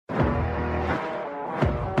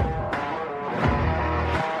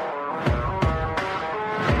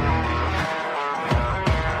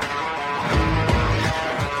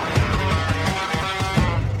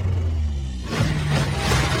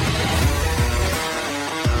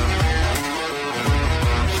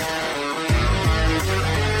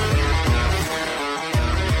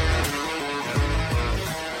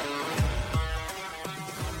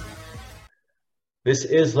This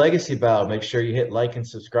is Legacy Battle. Make sure you hit like and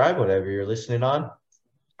subscribe, whatever you're listening on.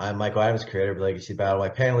 I'm Michael Adams, creator of Legacy Battle. My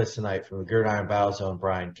panelists tonight from the Gridiron Battle Zone,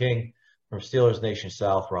 Brian King. From Steelers Nation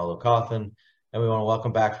South, Rollo Coughlin. And we want to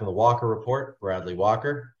welcome back from the Walker Report, Bradley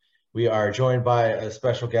Walker. We are joined by a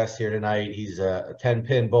special guest here tonight. He's a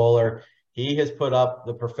 10-pin bowler. He has put up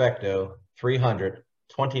the perfecto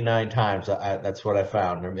 329 times. That's what I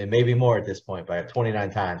found. It may be more at this point, but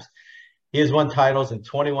 29 times. He has won titles in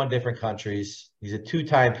 21 different countries. He's a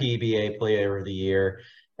two-time PBA Player of the Year,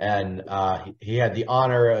 and he had the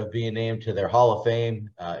honor of being named to their Hall of Fame,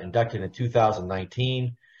 inducted in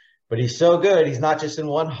 2019. But he's so good, he's not just in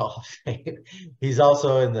one Hall of Fame. He's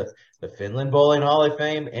also in the Finland Bowling Hall of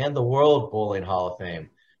Fame and the World Bowling Hall of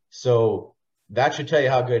Fame. So that should tell you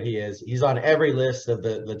how good he is. He's on every list of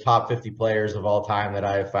the top 50 players of all time that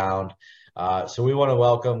I have found. So we want to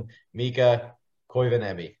welcome Mika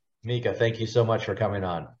Koivuniemi. Mika, thank you so much for coming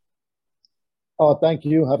on. Oh, thank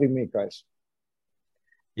you for having me, guys.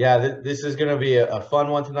 Yeah, this is going to be a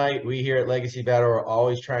fun one tonight. We here at Legacy Battle are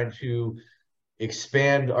always trying to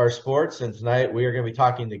expand our sports, and tonight we are going to be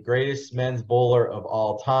talking the greatest men's bowler of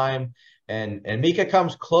all time. And Mika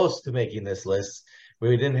comes close to making this list.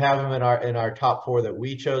 We didn't have him in our top four that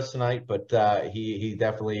we chose tonight, but he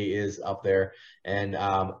definitely is up there. And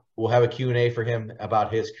we'll have a Q&A for him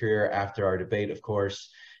about his career after our debate, of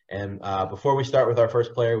course. And before we start with our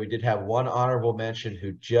first player, we did have one honorable mention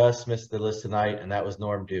who just missed the list tonight, and that was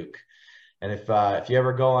Norm Duke. And if you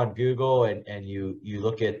ever go on Google and you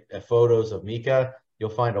look at photos of Mika, you'll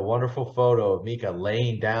find a wonderful photo of Mika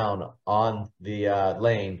laying down on the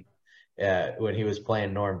lane when he was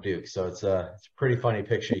playing Norm Duke. So it's a pretty funny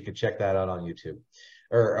picture. You can check that out on YouTube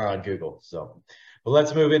or on Google. So, but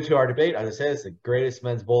let's move into our debate. As I said, it's the greatest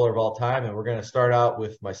men's bowler of all time, and we're going to start out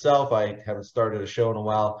with myself. I haven't started a show in a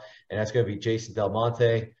while, and that's going to be Jason Del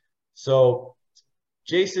Monte. So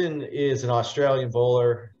Jason is an Australian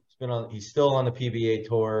bowler. He's still on the PBA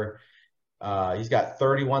tour. He's got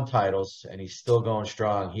 31 titles, and he's still going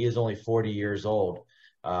strong. He is only 40 years old,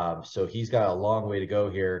 so he's got a long way to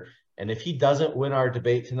go here. And if he doesn't win our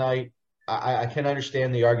debate tonight, I can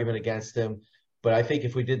understand the argument against him. But I think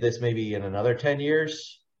if we did this maybe in another 10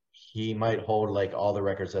 years, he might hold like all the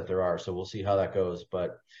records that there are. So we'll see how that goes.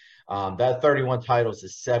 But that 31 titles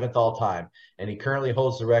is seventh all time, and he currently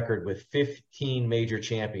holds the record with 15 major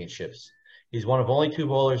championships. He's one of only two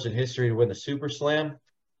bowlers in history to win the Super Slam,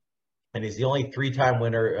 and he's the only three-time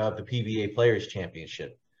winner of the PBA Players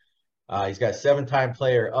Championship. He's got 7-time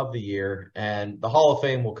Player of the Year, and the Hall of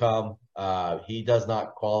Fame will come. He does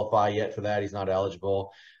not qualify yet for that. He's not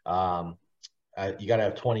eligible. You got to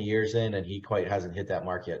have 20 years in, and he quite hasn't hit that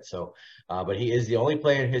mark yet. So, but he is the only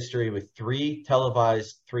player in history with 3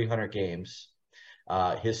 televised 300 games.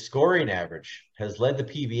 His scoring average has led the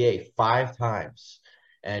PBA 5 times.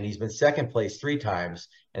 And he's been second place 3 times.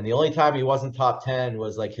 And the only time he wasn't top 10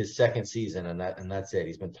 was like his second season. And that's it.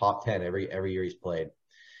 He's been top 10 every year he's played.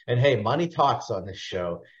 And hey, money talks on this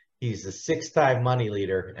show. He's the 6-time money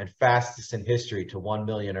leader and fastest in history to 1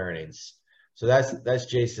 million earnings. So that's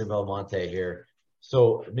Jason Belmonte here.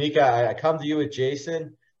 So Mika, I come to you with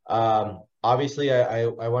Jason. Obviously I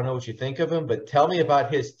want to know what you think of him, but tell me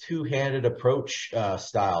about his two-handed approach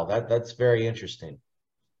style. That's very interesting.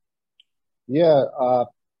 Yeah,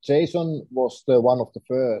 Jason was one of the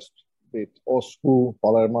first with Osku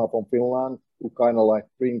Palermo from Finland, who kind of like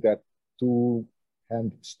bring that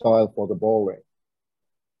two-hand style for the bowling.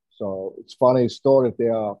 So it's funny story. They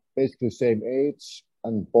are basically same age,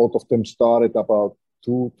 and both of them started about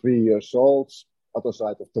 2-3 years old, other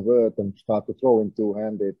side of the world, and started throwing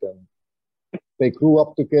two-handed. And they grew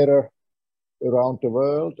up together around the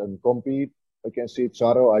world and compete against each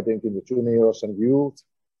other, I think, in the juniors and youth.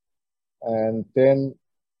 And then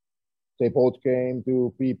they both came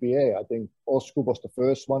to PBA. I think Osku was the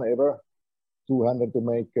first one ever two-handed to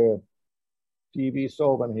make a TV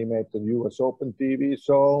show when he made the US Open TV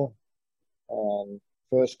show. And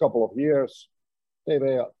first couple of years, they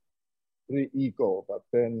were pretty equal. But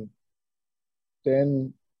then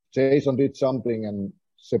Jason did something and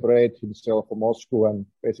separate himself from Osku and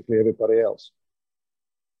basically everybody else.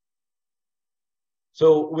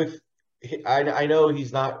 So I know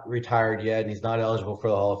he's not retired yet, and he's not eligible for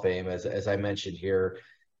the Hall of Fame, as I mentioned here.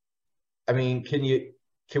 I mean,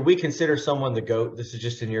 can we consider someone the GOAT? This is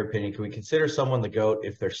just in your opinion. Can we consider someone the GOAT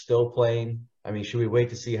if they're still playing? I mean, should we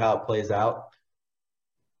wait to see how it plays out?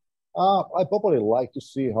 I probably like to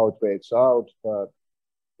see how it plays out, but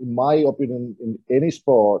in my opinion, in any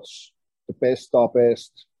sports, the best are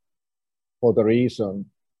best for the reason.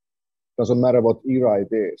 Doesn't matter what era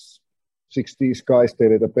it is. 60s guys, they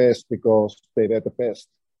were the best because they were the best.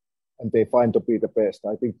 and they find to be the best.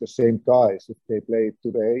 I think the same guys, if they play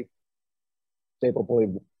today, they probably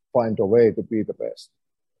find a way to be the best.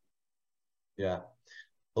 Yeah.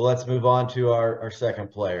 Well, let's move on to our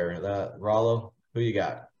second player. Rollo, who you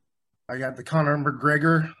got? I got the Conor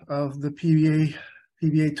McGregor of the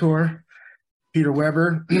PBA Tour, Peter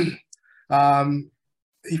Weber.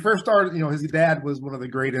 He first started, his dad was one of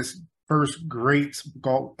the first great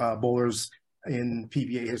bowlers in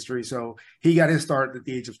PBA history. So he got his start at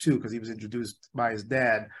the age of 2 because he was introduced by his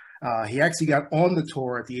dad. He actually got on the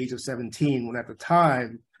tour at the age of 17, when at the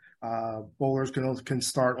time, bowlers can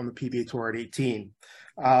start on the PBA Tour at 18.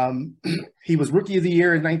 He was Rookie of the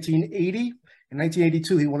Year in 1980. In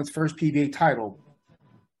 1982, he won his first PBA title.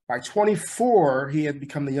 By 24, he had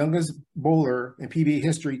become the youngest bowler in PBA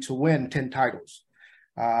history to win 10 titles.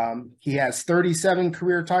 He has 37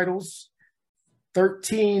 career titles,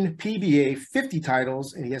 13 PBA 50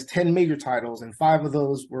 titles, and he has 10 major titles, and 5 of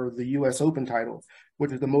those were the U.S. Open title,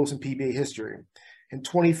 which is the most in PBA history. In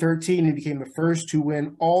 2013, he became the first to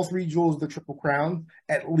win all 3 jewels of the Triple Crown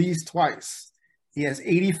at least twice. He has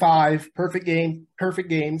 85 perfect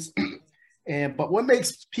games. But what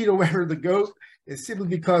makes Peter Weber the GOAT is simply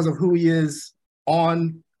because of who he is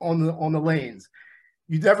on the lanes.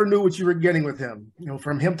 You never knew what you were getting with him.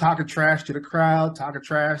 From him talking trash to the crowd, talking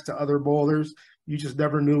trash to other bowlers, you just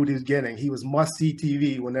never knew what he was getting. He was must-see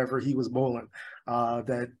TV whenever he was bowling.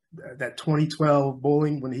 That 2012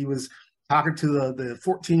 bowling, when he was talking to the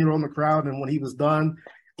 14-year-old in the crowd, and when he was done,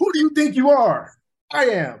 "Who do you think you are? I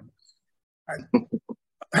am."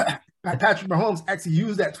 Patrick Mahomes actually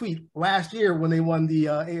used that tweet last year when they won the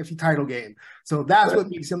AFC title game. So that's what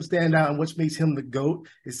makes him stand out, and what makes him the GOAT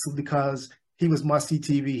is because he was must-see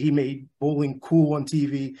TV. He made bowling cool on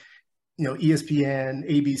TV. ESPN,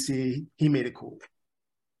 ABC, he made it cool.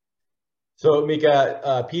 So,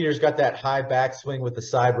 Mika, Peter's got that high backswing with the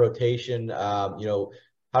side rotation. How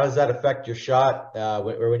does that affect your shot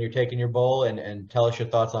when you're taking your bowl? And tell us your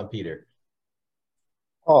thoughts on Peter.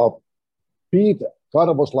 Oh, Pete kind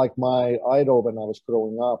of was like my idol when I was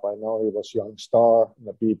growing up. I know he was a young star in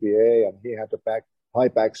the PBA, and he had a high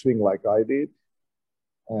backswing like I did.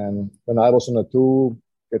 And when I was on a tour,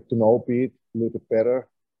 get to know Pete a little bit better.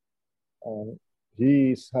 And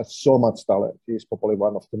he has so much talent. He's probably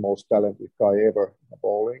one of the most talented guy ever in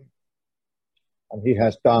bowling. And he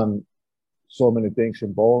has done so many things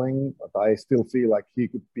in bowling, but I still feel like he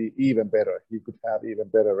could be even better. He could have even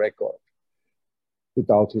better record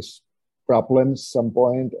without his problems some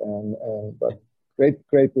point. But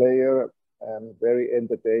great player and very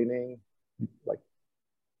entertaining. Like,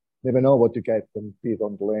 never know what you get from Pete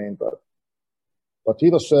on the lane, but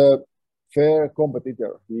he was a fair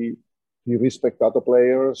competitor. He respect other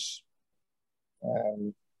players,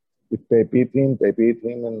 and if they beat him,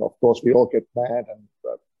 and of course we all get mad.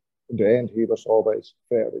 But in the end, he was always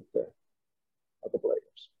fair with the other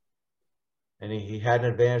players. And he had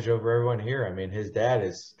an advantage over everyone here. I mean, his dad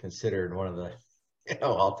is considered one of the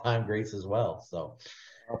all-time greats as well. So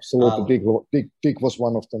absolutely, Dick was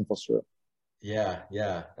one of them for sure. Yeah,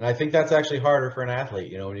 and I think that's actually harder for an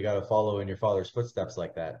athlete, when you got to follow in your father's footsteps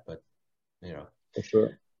like that. But for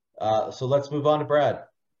sure. So let's move on to Brad.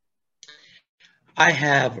 I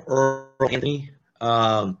have Earl Anthony.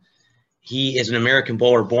 He is an American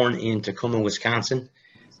bowler born in Tacoma, Wisconsin.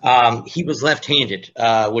 He was left-handed,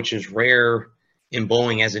 which is rare in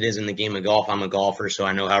bowling as it is in the game of golf. I'm a golfer, so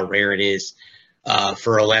I know how rare it is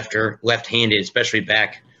for a left-handed, especially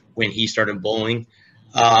back when he started bowling.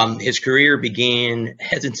 His career began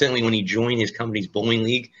hesitantly when he joined his company's bowling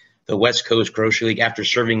league, the West Coast Grocery League, after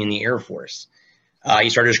serving in the Air Force.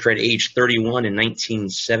 He started his career at age 31 in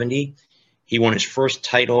 1970. He won his first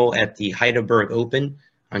title at the Heidelberg Open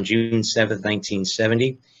on June 7th,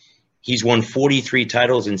 1970. He's won 43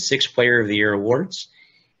 titles and 6 Player of the Year awards.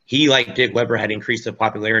 He, like Dick Weber, had increased the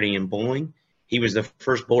popularity in bowling. He was the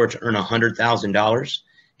first bowler to earn $100,000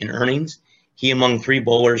 in earnings. He among 3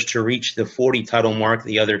 bowlers to reach the 40 title mark.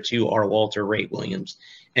 The other 2 are Walter Ray Williams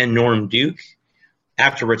and Norm Duke.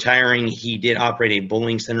 After retiring, he did operate a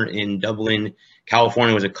bowling center in Dublin,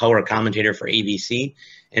 California, was a color commentator for ABC.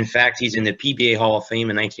 In fact, he's in the PBA Hall of Fame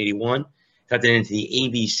in 1981, got then into the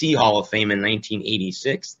ABC Hall of Fame in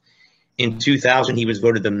 1986. In 2000, he was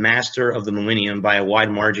voted the Master of the Millennium by a wide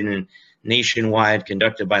margin and nationwide,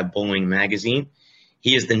 conducted by Bowling Magazine.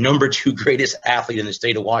 He is the number 2 greatest athlete in the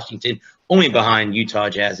state of Washington, only behind Utah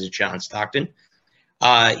Jazz's John Stockton.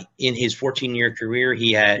 In his 14-year career,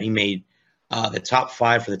 he made the top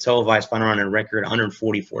 5 for the televised final round and record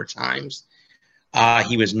 144 times.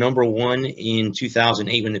 He was number 1 in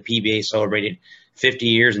 2008 when the PBA celebrated 50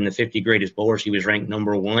 years and the 50 greatest bowlers. He was ranked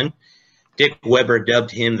number 1. Dick Weber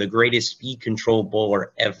dubbed him the greatest speed control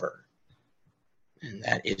bowler ever. And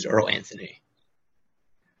that is Earl Anthony.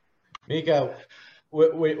 Mika,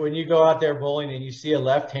 when you go out there bowling and you see a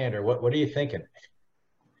left-hander, what are you thinking?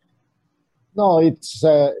 No,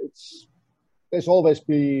 there's always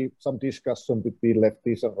be some discussion between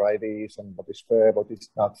lefties and righties and what is fair, what is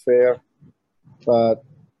not fair. But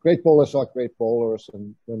great bowlers are great bowlers.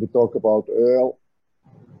 And when we talk about Earl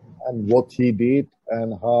and what he did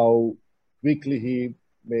and how quickly he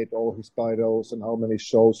made all his titles and how many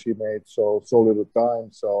shows he made so little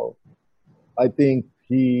time. So I think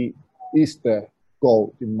he is the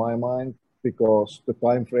GOAT in my mind because the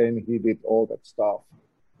time frame he did all that stuff.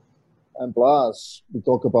 And plus, we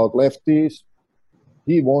talk about lefties.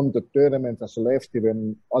 He won the tournament as a lefty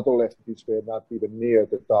when other lefties were not even near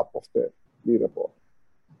the top of the leaderboard.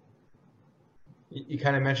 You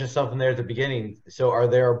kind of mentioned something there at the beginning. So are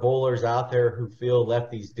there bowlers out there who feel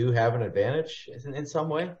lefties do have an advantage in some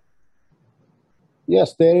way?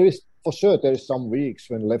 Yes, there is for sure. There is some weeks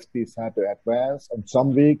when lefties have to advance, and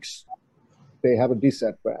some weeks they have a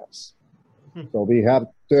disadvantage. So we have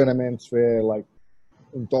tournaments where, like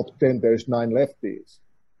in top 10, there's 9 lefties,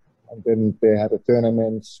 and then they have a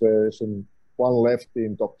tournaments where there's one lefty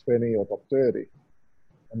in top 20 or top 30,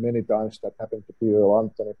 and many times that happened to Peter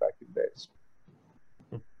Anthony back in days.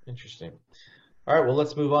 Interesting. All right, well,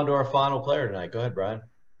 let's move on to our final player tonight. Go ahead, Brian.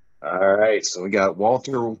 All right, so we got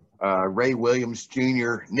Walter Ray Williams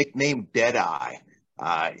Jr., nicknamed Deadeye.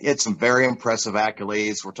 He had some very impressive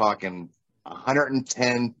accolades. We're talking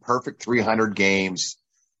 110 perfect 300 games,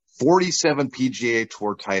 47 PGA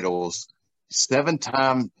Tour titles,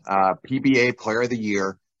 7-time PBA Player of the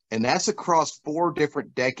Year, and that's across 4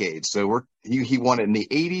 different decades. So he won it in the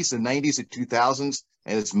 80s and 90s and 2000s,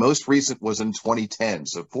 and his most recent was in 2010.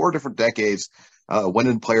 So 4 different decades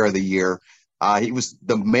winning Player of the Year. He was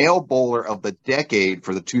the male bowler of the decade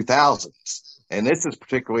for the 2000s. And this is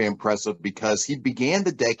particularly impressive because he began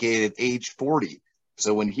the decade at age 40.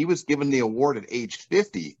 So when he was given the award at age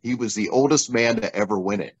 50, he was the oldest man to ever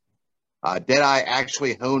win it. Deadeye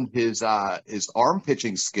actually honed his arm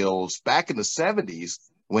pitching skills back in the 70s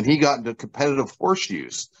when he got into competitive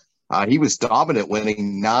horseshoes. He was dominant,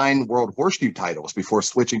 winning 9 World Horseshoe titles before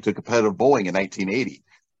switching to competitive bowling in 1980.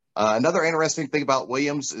 Another interesting thing about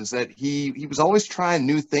Williams is that he was always trying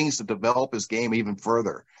new things to develop his game even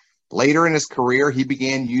further. Later in his career, he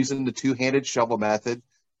began using the 2-handed shovel method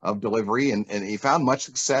of delivery, and he found much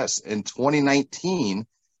success. In 2019,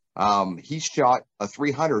 he shot a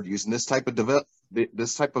 300 using this type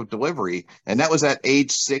of delivery, and that was at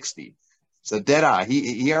age 60. So Deadeye,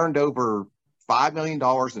 he earned over $5 million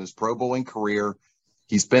in his pro bowling career.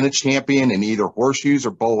 He's been a champion in either horseshoes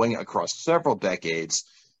or bowling across several decades.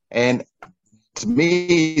 And to me,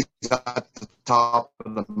 he's at the top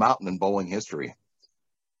of the mountain in bowling history.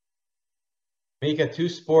 Mika,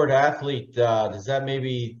 2-sport athlete, does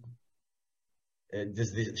the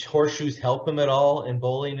horseshoes help him at all in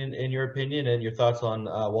bowling, in your opinion, and your thoughts on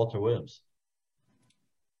Walter Williams?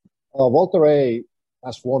 Walter A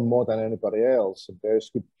has won more than anybody else. There's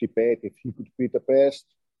good debate if he could be the best.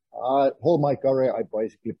 Whole my career, I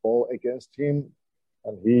basically bowl against him,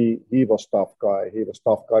 and he was tough guy. He was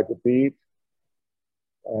tough guy to beat.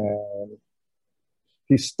 And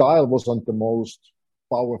his style wasn't the most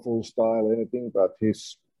powerful style or anything, but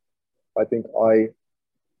I think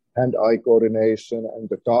hand-eye coordination and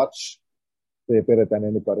the touch, they're better than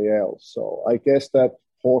anybody else. So I guess that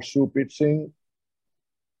horseshoe pitching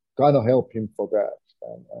kind of helped him for that.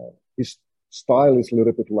 And his style is a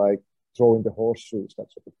little bit like throwing the horseshoes.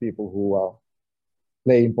 That's what the people who are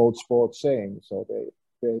playing both sports saying. So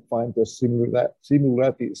they find the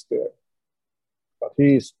similarities there. But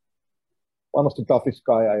he's one of the toughest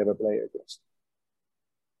guy I ever played against.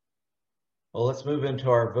 Well, let's move into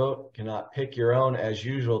our vote. Cannot pick your own as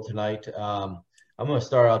usual tonight. I'm going to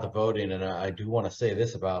start out the voting, and I do want to say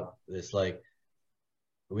this about this. Like,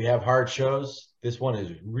 we have hard shows. This one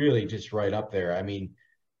is really just right up there. I mean,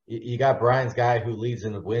 you got Brian's guy who leads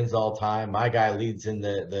in the wins all time. My guy leads in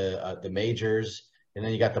the majors, and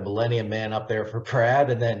then you got the Millennium Man up there for Brad,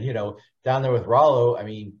 and then down there with Rollo. I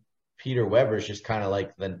mean, Peter Weber is just kind of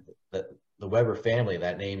like the Weber family.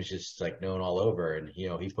 That name is just like known all over, and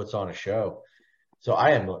he puts on a show. So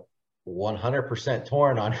I am 100%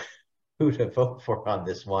 torn on who to vote for on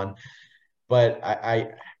this one, but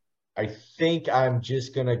I think I'm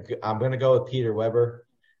gonna go with Peter Weber,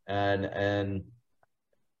 and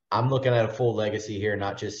I'm looking at a full legacy here,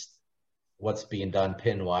 not just what's being done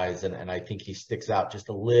pin wise, and I think he sticks out just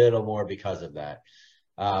a little more because of that.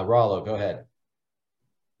 Rollo, go ahead.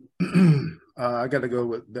 I got to go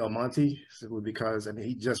with Belmonte simply because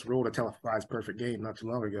he just rolled a televised perfect game not too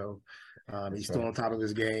long ago. He's still on top of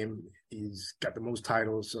his game. He's got the most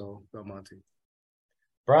titles, so Belmonte.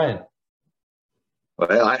 Brian.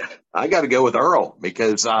 Well, I got to go with Earl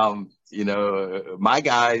because my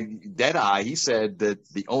guy Deadeye, he said that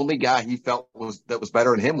the only guy he felt was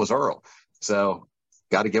better than him was Earl. So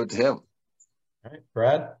got to give it to him. All right,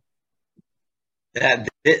 Brad.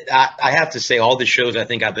 I have to say, all the shows I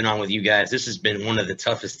think I've been on with you guys, this has been one of the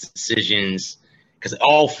toughest decisions because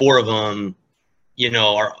all four of them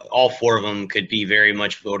could be very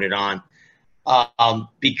much voted on.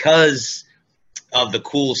 Because of the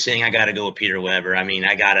cool saying, I got to go with Peter Weber. I mean,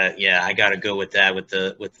 I gotta go with that. With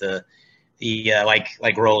the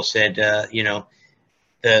like Roll said,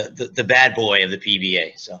 the bad boy of the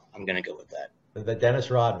PBA. So I'm gonna go with that. The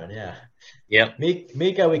Dennis Rodman, yeah. Yep.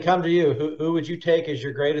 Mika, we come to you. Who would you take as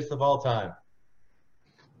your greatest of all time?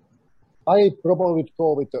 I probably would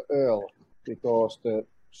go with the Earl because the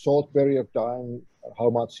short period of time, how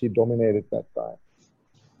much he dominated that time.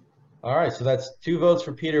 All right, so that's 2 votes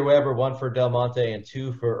for Peter Weber, 1 for Del Monte, and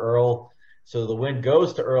 2 for Earl. So the win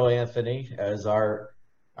goes to Earl Anthony, as our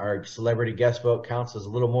celebrity guest vote counts as a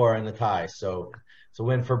little more in the tie. So it's a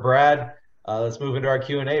win for Brad. Let's move into our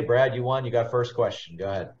Q&A. Brad, you won. You got first question. Go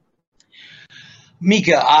ahead.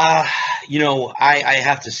 Mika, I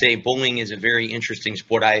have to say bowling is a very interesting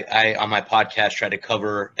sport. I on my podcast try to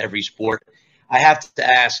cover every sport. I have to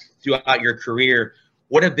ask, throughout your career,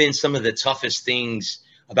 what have been some of the toughest things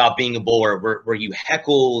about being a bowler? Were you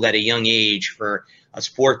heckled at a young age for a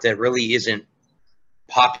sport that really isn't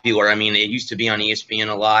popular? I mean, it used to be on ESPN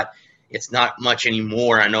a lot. It's not much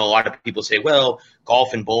anymore. I know a lot of people say, well,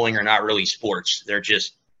 golf and bowling are not really sports. They're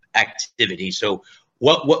just activities. So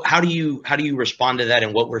how do you respond to that,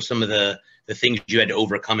 and what were some of the things you had to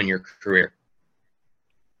overcome in your career?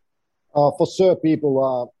 For sure, people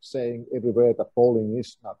are saying everywhere that bowling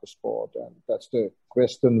is not a sport, and that's the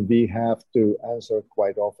question we have to answer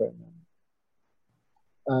quite often.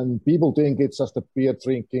 And people think it's just a beer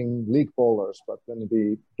drinking league bowlers, but when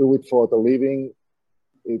we do it for the living,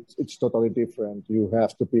 it's totally different. You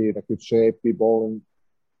have to be in a good shape. We bowl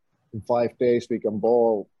in 5 days. We can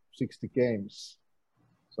bowl 60 games.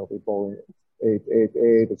 So we bowl 8,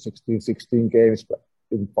 16 games, but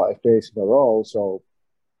in 5 days in a row. So,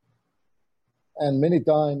 and many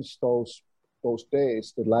times those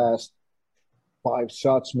days, the last 5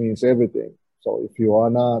 shots means everything. So if you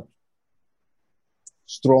are not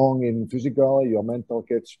strong in physical, your mental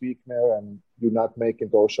gets weaker, and you're not making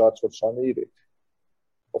those shots which are needed.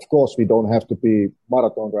 Of course, we don't have to be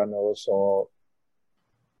marathon runners or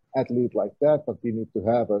athlete like that, but we need to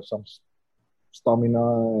have some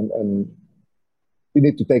stamina, and we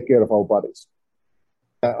need to take care of our bodies.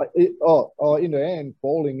 In the end,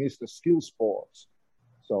 bowling is the skill sport.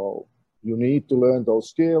 So you need to learn those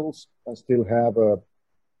skills and still have a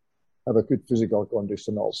good physical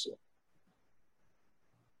condition also.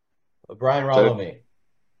 Brian Rolome.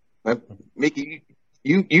 Mickey,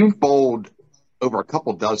 you've bowled over a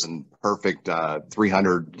couple dozen perfect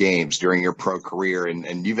 300 games during your pro career,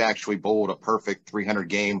 and you've actually bowled a perfect 300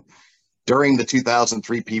 game during the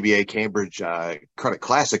 2003 PBA Cambridge Credit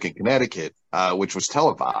Classic in Connecticut, which was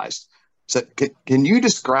televised. So can you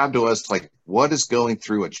describe to us, like, what is going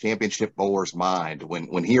through a championship bowler's mind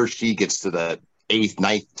when he or she gets to the 8th,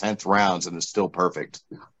 9th, 10th rounds and is still perfect?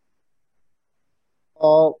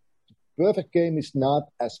 Perfect game is not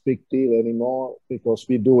as big deal anymore because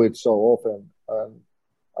we do it so often.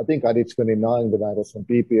 I think I did 29 when I was on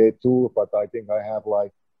PBA too, but I think I have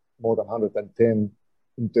like more than 110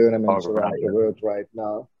 in tournaments around the world right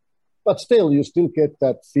now. But still, you still get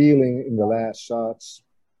that feeling in the last shots,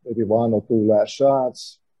 maybe 1 or 2 last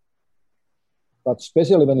shots. But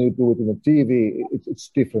especially when you do it in the TV, it's a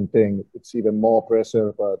different thing. It's even more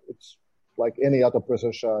pressure, but it's like any other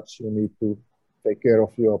pressure shots. You need to take care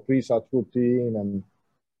of your pre-shot routine and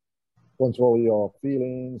control your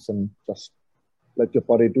feelings and just let your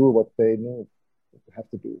body do what they know what they have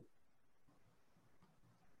to do.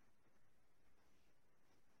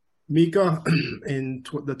 Mika, in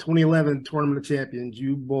the 2011 Tournament of Champions,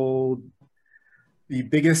 you bowled the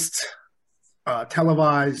biggest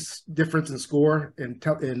televised difference in score in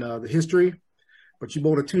the history, but you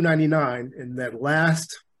bowled a 299 in that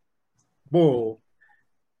last bowl.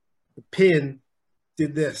 The pin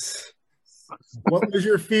did this. What was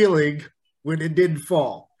your feeling when it didn't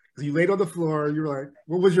fall? You laid on the floor. You were like,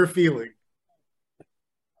 what was your feeling?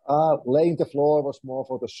 Laying the floor was more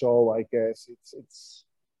for the show, I guess.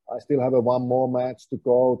 I still have 1 more match to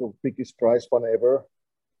go, the biggest prize fund ever.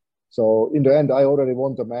 So in the end, I already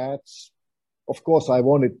won the match. of course, I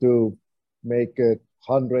wanted to make a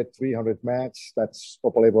 100, 300 match. That's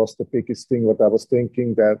probably was the biggest thing what I was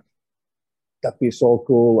thinking, that'd be so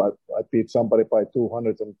cool. I beat somebody by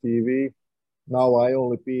 200 on TV. Now I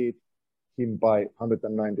only beat him by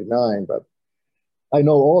 199, but I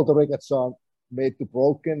know all the records are made to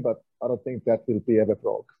broken, but I don't think that will be ever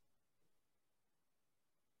broke.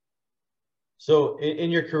 So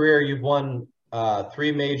in your career, you've won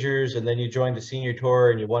 3 majors, and then you joined the senior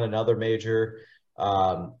tour and you won another major.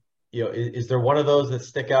 Is there one of those that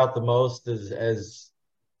stick out the most as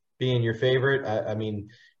being your favorite? I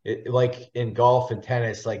mean, like in golf and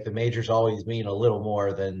tennis, like the majors always mean a little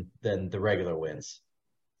more than the regular wins.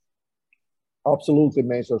 Absolutely,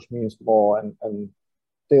 majors means more, and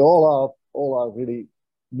they all are really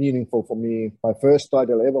meaningful for me. My first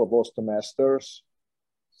title ever was the Masters,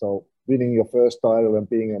 so winning your first title and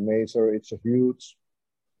being a major, it's a huge.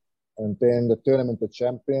 And then the Tournament of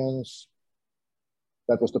Champions,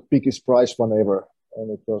 that was the biggest prize one ever, and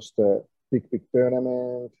it was the big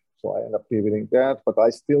tournament. So I ended up winning that, but I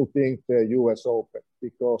still think the U.S. Open,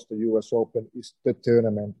 because the U.S. Open is the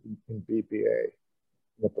tournament in PBA.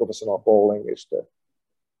 The professional bowling is the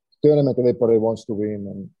tournament everybody wants to win,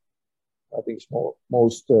 and I think it's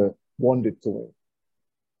most wanted to win.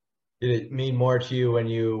 Did it mean more to you when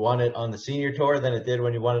you won it on the senior tour than it did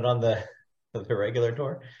when you won it on the regular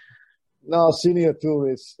tour? No, senior tour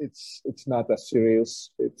it's not that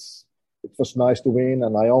serious. It was nice to win,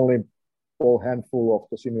 and I only bowl handful of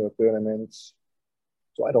the senior tournaments,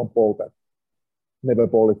 so I don't bowl that. Never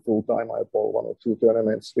bowl it full time. I bowl 1 or 2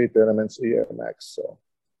 tournaments, 3 tournaments a year max. So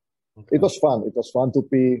okay. It was fun. It was fun to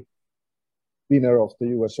be winner of the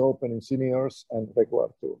U.S. Open in seniors and regular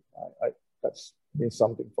tour. That's means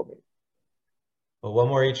something for me. Well, one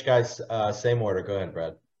more each, guys. Same order. Go ahead,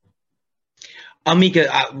 Brad. Mika,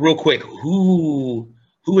 real quick, who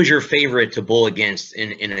was your favorite to bowl against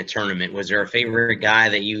in a tournament? Was there a favorite guy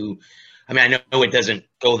that you? I mean, I know it doesn't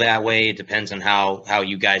go that way. It depends on how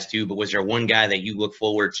you guys do. But was there one guy that you look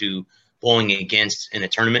forward to bowling against in a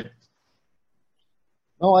tournament?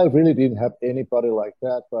 No, I really didn't have anybody like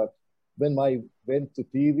that. But when I went to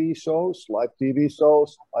TV shows, live TV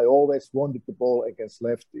shows, I always wanted to bowl against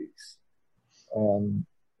lefties.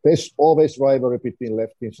 There's always rivalry between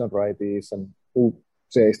lefties and righties, and who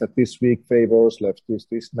says that this week favors lefties,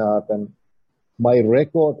 this not. And my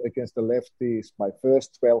record against the lefties, my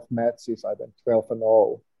first 12 matches, I went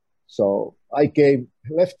 12-0. So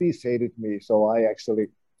lefties hated me. So I actually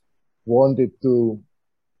wanted to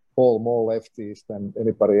bowl more lefties than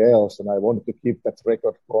anybody else, and I wanted to keep that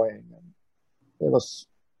record going. And there was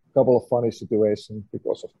a couple of funny situations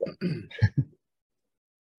because of that.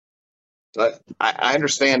 So I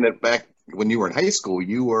understand that back when you were in high school,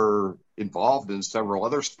 you were involved in several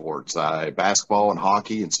other sports, basketball and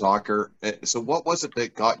hockey and soccer. So what was it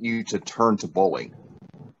that got you to turn to bowling?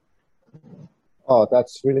 Oh,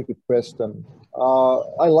 that's a really good question.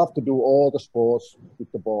 I love to do all the sports with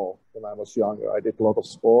the ball when I was younger. I did a lot of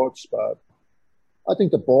sports, but I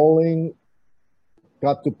think the bowling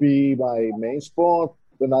got to be my main sport.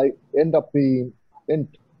 When I end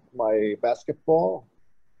my basketball,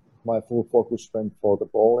 my full focus went for the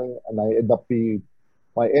bowling, and I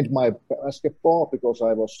end my basketball because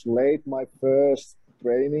I was late my first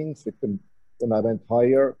trainings when I went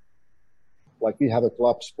higher. Like we have a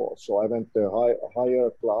club sport, so I went to a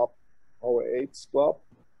higher club, our 8th club,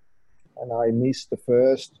 and I missed the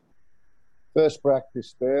first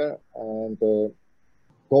practice there, and the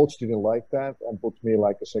coach didn't like that and put me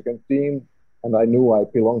like a second team, and I knew I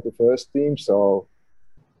belonged to first team, so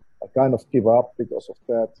I kind of give up because of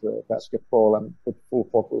that basketball and put full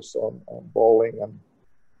focus on bowling, and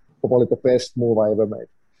probably the best move I ever made.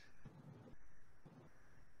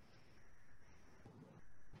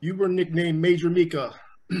 You were nicknamed Major Mika.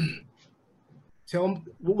 Tell them,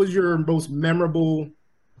 what was your most memorable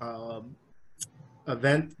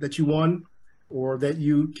event that you won or that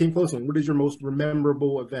you came close on? What is your most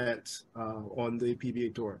memorable event on the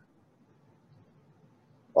PBA Tour?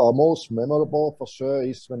 Most memorable for sure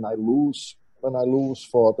is when I lose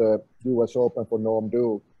for the U.S. Open for Norm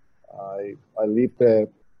Duke. I leave the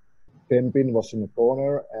 10 pin was in the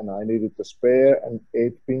corner, and I needed the spare and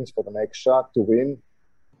 8 pins for the next shot to win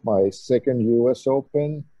my second U.S.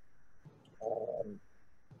 Open.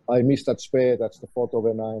 I missed that spare. That's the photo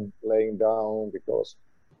when I'm laying down because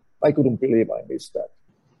I couldn't believe I missed that.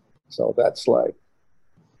 So that's like,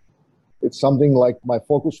 it's something like my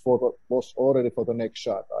focus was already for the next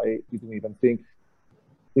shot. I didn't even think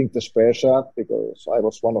the spare shot because I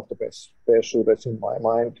was one of the best spare shooters in my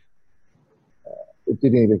mind. It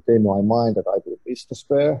didn't even came to my mind that I would miss the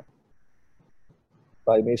spare.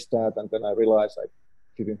 I missed that, and then I realized I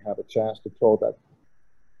didn't have a chance to throw that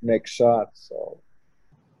next shot. So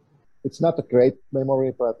it's not a great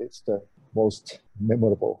memory, but it's the most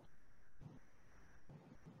memorable.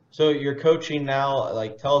 So you're coaching now.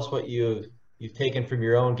 Like, tell us what you've taken from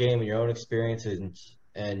your own game and your own experiences,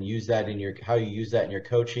 and use that in your how you use that in your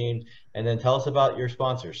coaching, and then tell us about your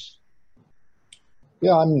sponsors.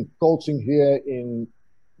 Yeah, I'm coaching here in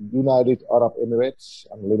United Arab Emirates.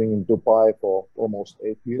 I'm living in Dubai for almost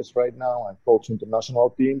 8 years right now. I'm coaching the national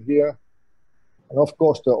team here. And of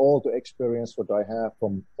course, all the experience that I have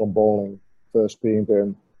from bowling, first being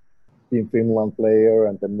the Team Finland player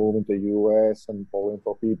and then moving to US and bowling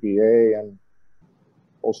for PBA and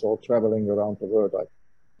also traveling around the world. I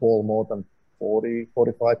bowl more than 40,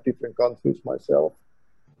 45 different countries myself.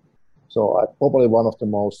 So I'm probably one of the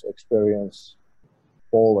most experienced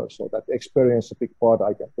bowlers. So that experience is a big part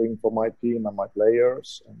I can bring for my team and my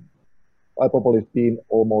players. And I've probably been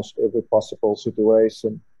almost every possible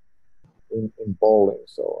situation in bowling.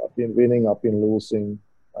 So I've been winning, I've been losing.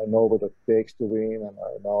 I know what it takes to win, and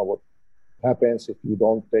I know what happens if you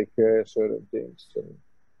don't take care of certain things and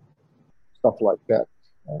stuff like that.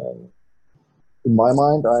 In my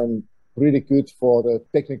mind, I'm pretty good for the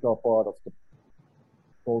technical part of the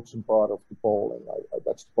coaching part of the bowling.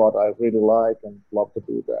 That's the part I really like and love to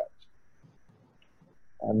do that.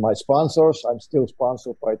 And my sponsors, I'm still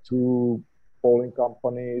sponsored by two bowling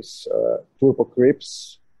companies, Turbo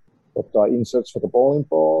Grips, that are inserts for the bowling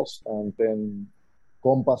balls, and then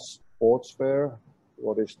Compass Sportswear,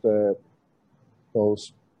 what is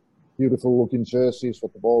those beautiful looking jerseys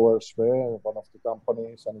that the bowlers wear, one of the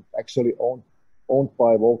companies, and it's actually owned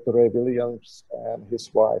by Walter Ray Williams and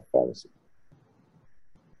his wife, Fancy.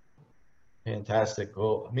 Fantastic.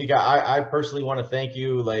 Well, Mika, I personally want to thank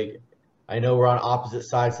you. Like, I know we're on opposite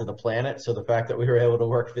sides of the planet, so the fact that we were able to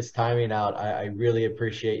work this timing out, I really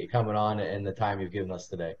appreciate you coming on and the time you've given us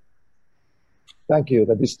today. Thank you.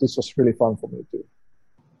 This was really fun for me too.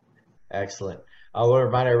 Excellent. I want to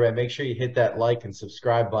remind everyone, make sure you hit that like and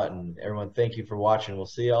subscribe button. Everyone, thank you for watching. We'll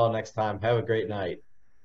see you all next time. Have a great night.